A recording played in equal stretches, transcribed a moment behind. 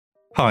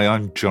Hi,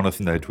 I'm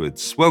Jonathan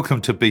Edwards.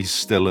 Welcome to Be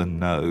Still and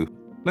Know.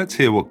 Let's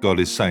hear what God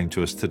is saying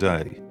to us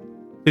today.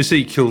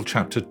 Ezekiel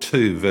chapter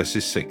 2,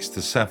 verses 6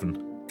 to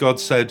 7. God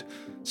said,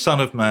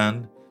 "Son of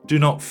man, do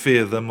not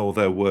fear them or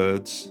their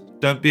words.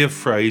 Don't be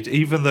afraid,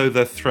 even though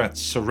their threats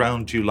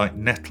surround you like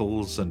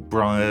nettles and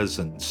briers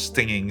and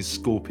stinging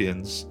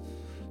scorpions.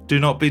 Do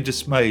not be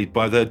dismayed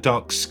by their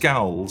dark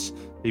scowls,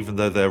 even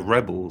though they're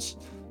rebels.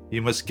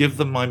 You must give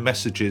them my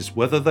messages,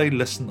 whether they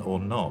listen or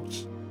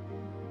not."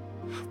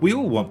 We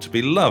all want to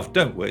be loved,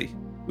 don't we?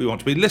 We want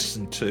to be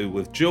listened to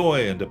with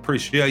joy and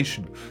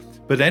appreciation.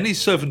 But any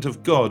servant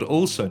of God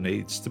also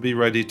needs to be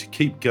ready to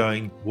keep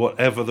going,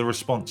 whatever the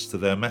response to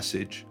their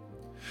message.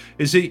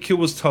 Ezekiel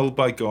was told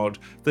by God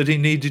that he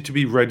needed to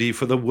be ready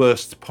for the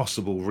worst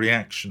possible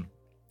reaction.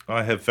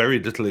 I have very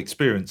little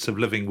experience of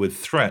living with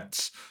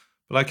threats,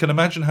 but I can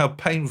imagine how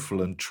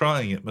painful and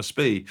trying it must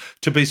be.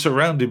 To be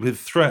surrounded with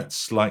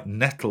threats like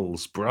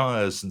nettles,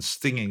 briers, and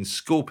stinging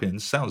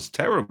scorpions sounds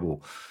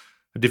terrible.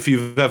 And if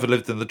you've ever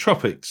lived in the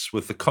tropics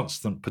with the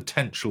constant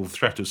potential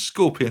threat of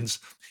scorpions,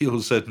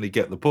 you'll certainly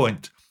get the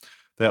point.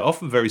 They're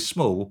often very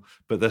small,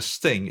 but their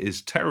sting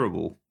is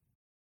terrible.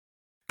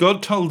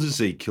 God told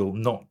Ezekiel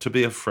not to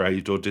be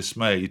afraid or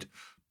dismayed,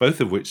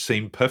 both of which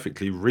seem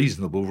perfectly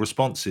reasonable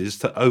responses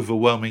to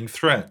overwhelming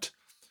threat.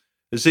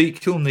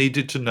 Ezekiel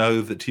needed to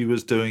know that he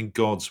was doing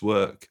God's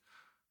work,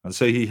 and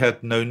so he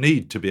had no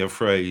need to be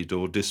afraid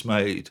or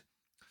dismayed.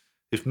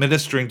 If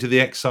ministering to the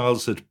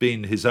exiles had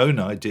been his own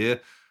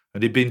idea,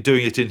 and he'd been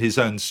doing it in his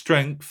own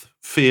strength,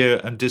 fear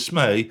and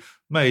dismay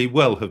may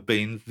well have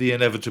been the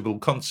inevitable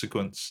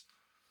consequence.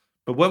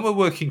 But when we're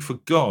working for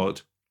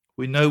God,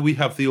 we know we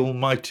have the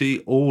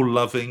almighty,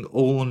 all-loving,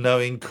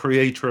 all-knowing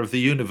creator of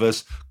the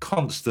universe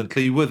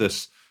constantly with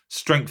us,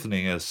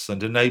 strengthening us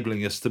and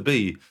enabling us to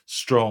be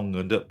strong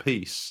and at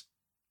peace.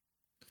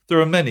 There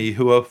are many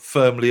who are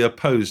firmly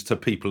opposed to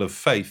people of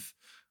faith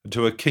and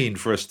who are keen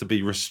for us to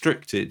be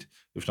restricted,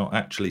 if not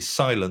actually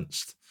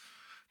silenced.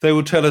 They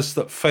will tell us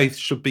that faith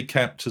should be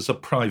kept as a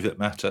private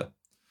matter.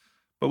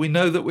 But we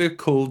know that we are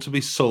called to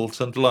be salt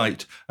and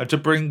light and to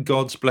bring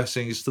God's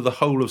blessings to the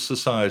whole of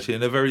society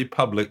in a very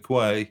public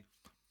way.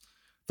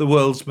 The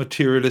world's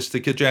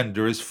materialistic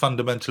agenda is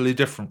fundamentally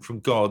different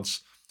from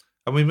God's,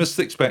 and we must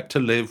expect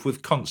to live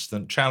with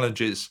constant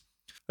challenges.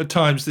 At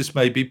times this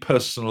may be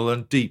personal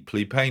and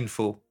deeply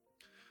painful.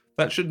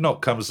 That should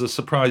not come as a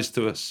surprise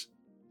to us.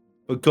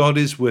 But God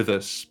is with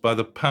us by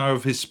the power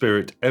of his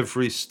Spirit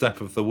every step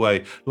of the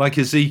way. Like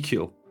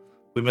Ezekiel,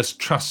 we must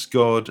trust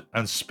God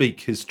and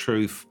speak his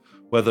truth,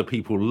 whether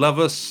people love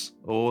us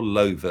or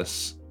loathe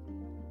us.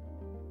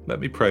 Let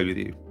me pray with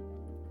you.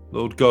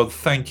 Lord God,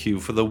 thank you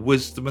for the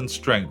wisdom and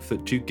strength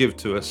that you give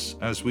to us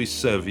as we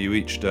serve you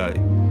each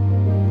day.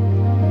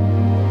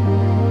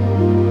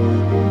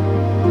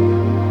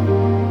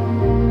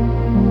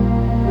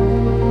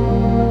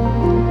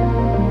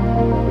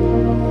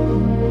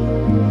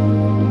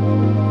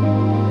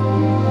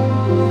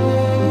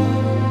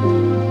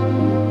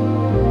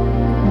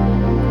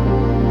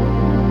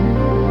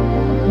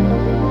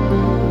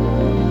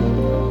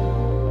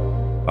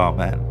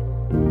 Amen.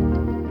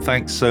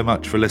 Thanks so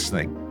much for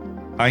listening.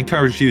 I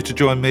encourage you to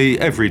join me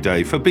every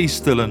day for Be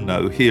Still and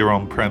Know here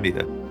on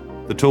Premier.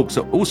 The talks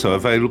are also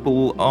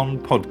available on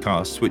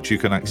podcasts, which you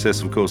can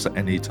access, of course, at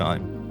any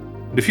time.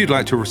 And if you'd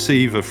like to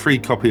receive a free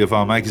copy of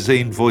our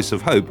magazine, Voice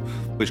of Hope,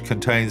 which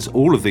contains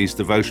all of these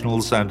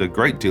devotionals and a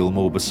great deal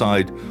more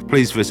beside,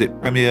 please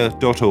visit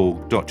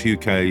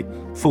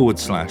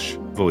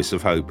premier.org.uk/Voice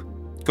of Hope.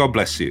 God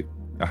bless you.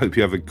 I hope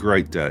you have a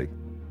great day.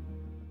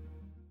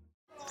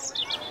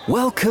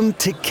 Welcome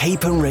to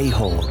Capernwray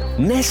Hall,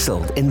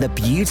 nestled in the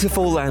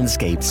beautiful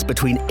landscapes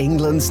between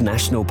England's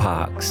national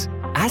parks.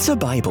 As a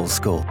Bible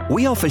school,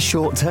 we offer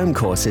short-term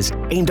courses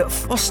aimed at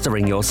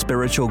fostering your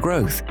spiritual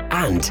growth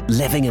and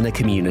living in a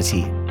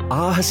community.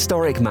 Our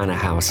historic manor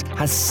house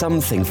has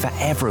something for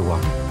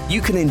everyone. You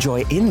can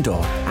enjoy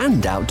indoor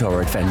and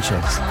outdoor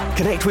adventures,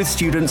 connect with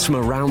students from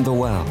around the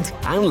world,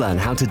 and learn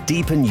how to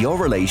deepen your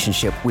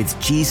relationship with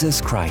Jesus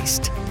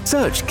Christ.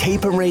 Search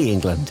Capernwray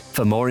England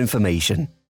for more information.